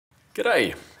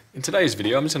G'day! In today's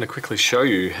video I'm just going to quickly show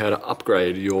you how to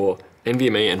upgrade your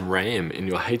NVMe and RAM in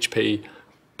your HP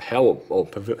Power or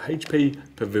HP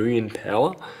Pavilion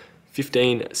Power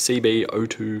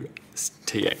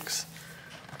 15CB02TX.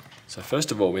 So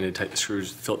first of all we need to take the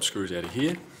screws, Phillips screws out of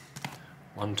here.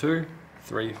 1, 2,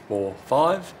 3, 4,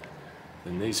 5.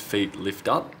 Then these feet lift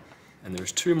up and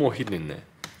there's two more hidden in there.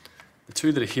 The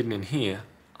two that are hidden in here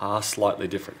are slightly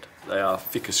different. They are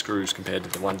thicker screws compared to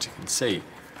the ones you can see.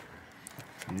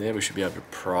 From there we should be able to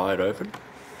pry it open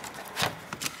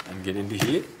and get into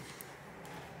here.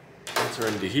 Once we're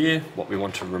into here, what we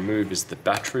want to remove is the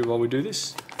battery while we do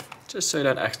this, just so you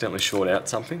don't accidentally short out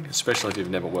something, especially if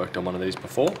you've never worked on one of these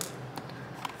before.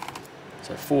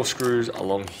 So 4 screws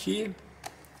along here.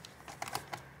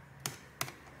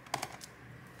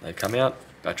 They come out,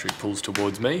 battery pulls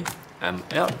towards me, and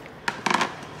out.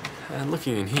 And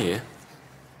looking in here,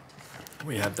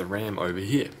 we have the RAM over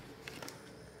here.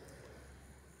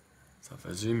 So if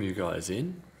I zoom you guys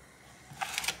in,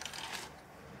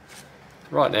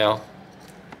 right now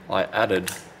I added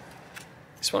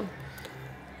this one,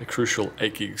 a crucial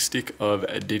 8 gig stick of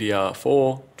a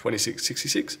DDR4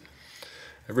 2666.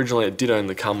 Originally it did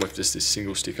only come with just this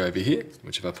single stick over here,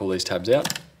 which if I pull these tabs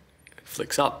out, it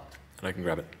flicks up and I can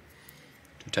grab it.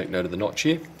 Do take note of the notch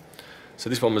here. So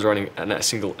this one was running a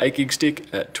single 8 gig stick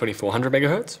at 2400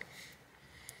 megahertz.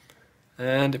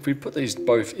 And if we put these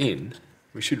both in,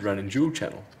 we should run in dual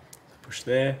channel. Push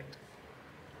there,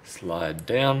 slide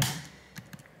down,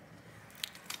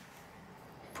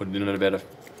 put it in at about a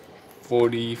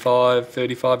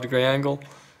 35 degree angle,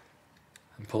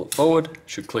 and pull it forward,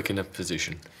 should click into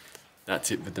position.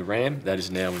 That's it with the RAM, that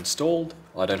is now installed.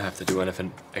 I don't have to do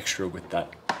anything extra with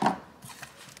that.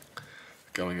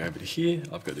 Going over to here,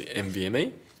 I've got the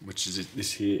NVMe, which is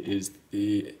this here is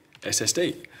the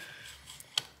SSD.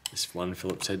 This one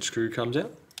Phillips head screw comes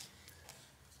out.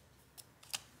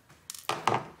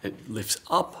 It lifts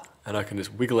up and I can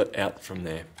just wiggle it out from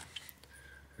there.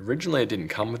 Originally it didn't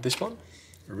come with this one.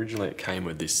 Originally it came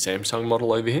with this Samsung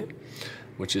model over here,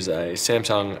 which is a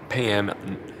Samsung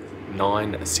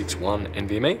PM961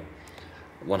 NVMe,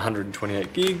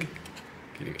 128 gig,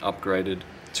 getting upgraded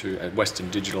to a Western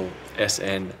Digital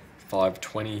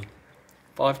SN520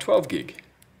 512 gig.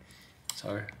 So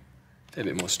a fair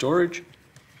bit more storage.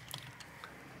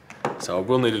 So I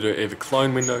will need to do either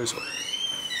clone Windows or...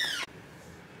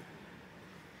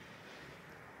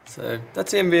 So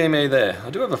that's the NVMe there. I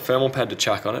do have a thermal pad to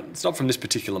chuck on it. It's not from this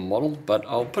particular model, but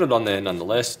I'll put it on there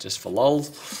nonetheless, just for lulz.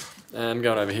 And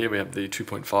going over here, we have the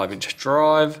 2.5 inch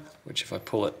drive, which if I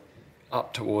pull it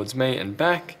up towards me and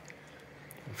back,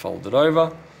 and fold it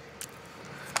over,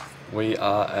 we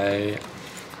are a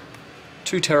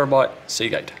 2 terabyte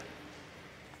Seagate.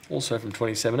 Also from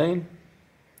 2017.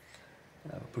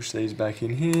 Push these back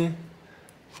in here,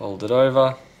 fold it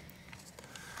over.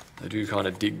 They do kind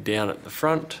of dig down at the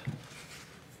front,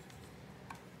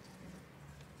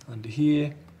 under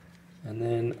here, and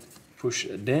then push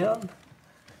it down.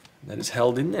 That is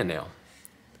held in there now.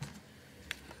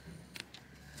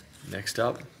 Next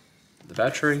up, the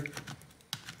battery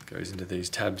goes into these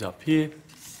tabs up here.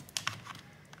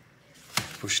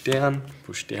 Push down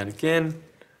again,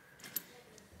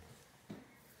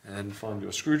 and find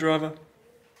your screwdriver.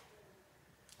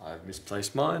 I've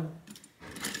misplaced mine.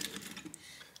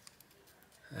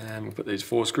 And we'll put these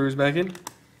 4 screws back in.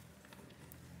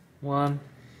 1,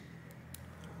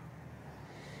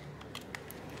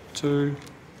 2,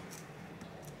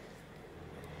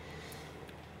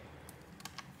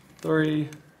 3,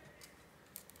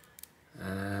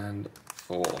 and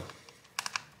 4.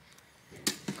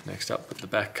 Next up, put the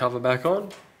back cover back on.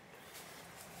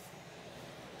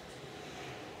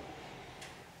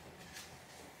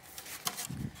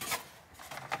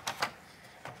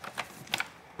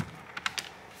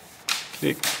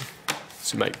 Click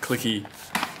to make clicky,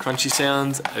 crunchy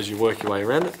sounds as you work your way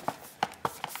around it.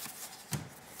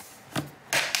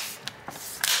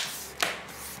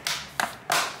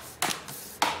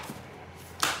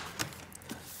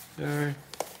 Go.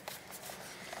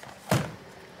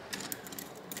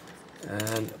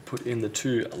 And put in the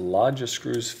 2 larger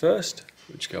screws first,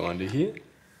 which go under here.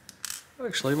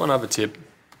 Actually, one other tip,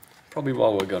 probably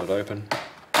while we've got it open,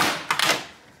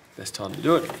 best time to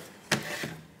do it,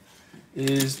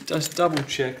 is just double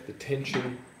check the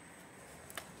tension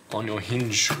on your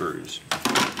hinge screws.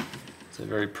 They're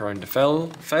very prone to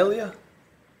failure.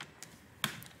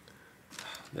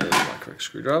 There's my correct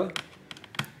screwdriver.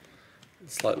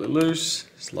 Slightly loose,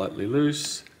 slightly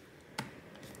loose,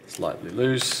 slightly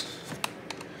loose.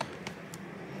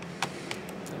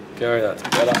 There we go, that's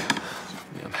better.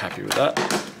 Yeah, I'm happy with that.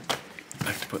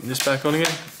 Back to putting this back on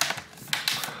again.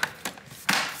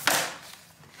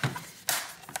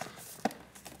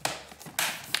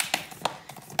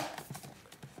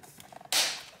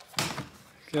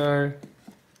 go.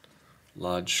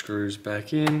 Large screws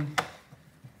back in.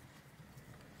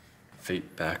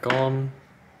 Feet back on.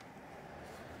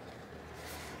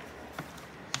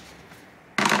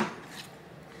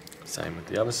 Same with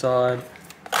the other side.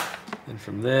 And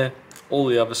from there, all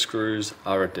the other screws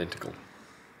are identical.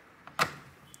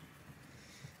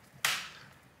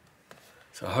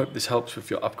 So I hope this helps with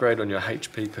your upgrade on your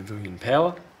HP Pavilion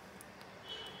Power.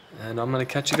 And I'm going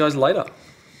to catch you guys later.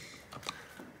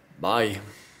 Bye.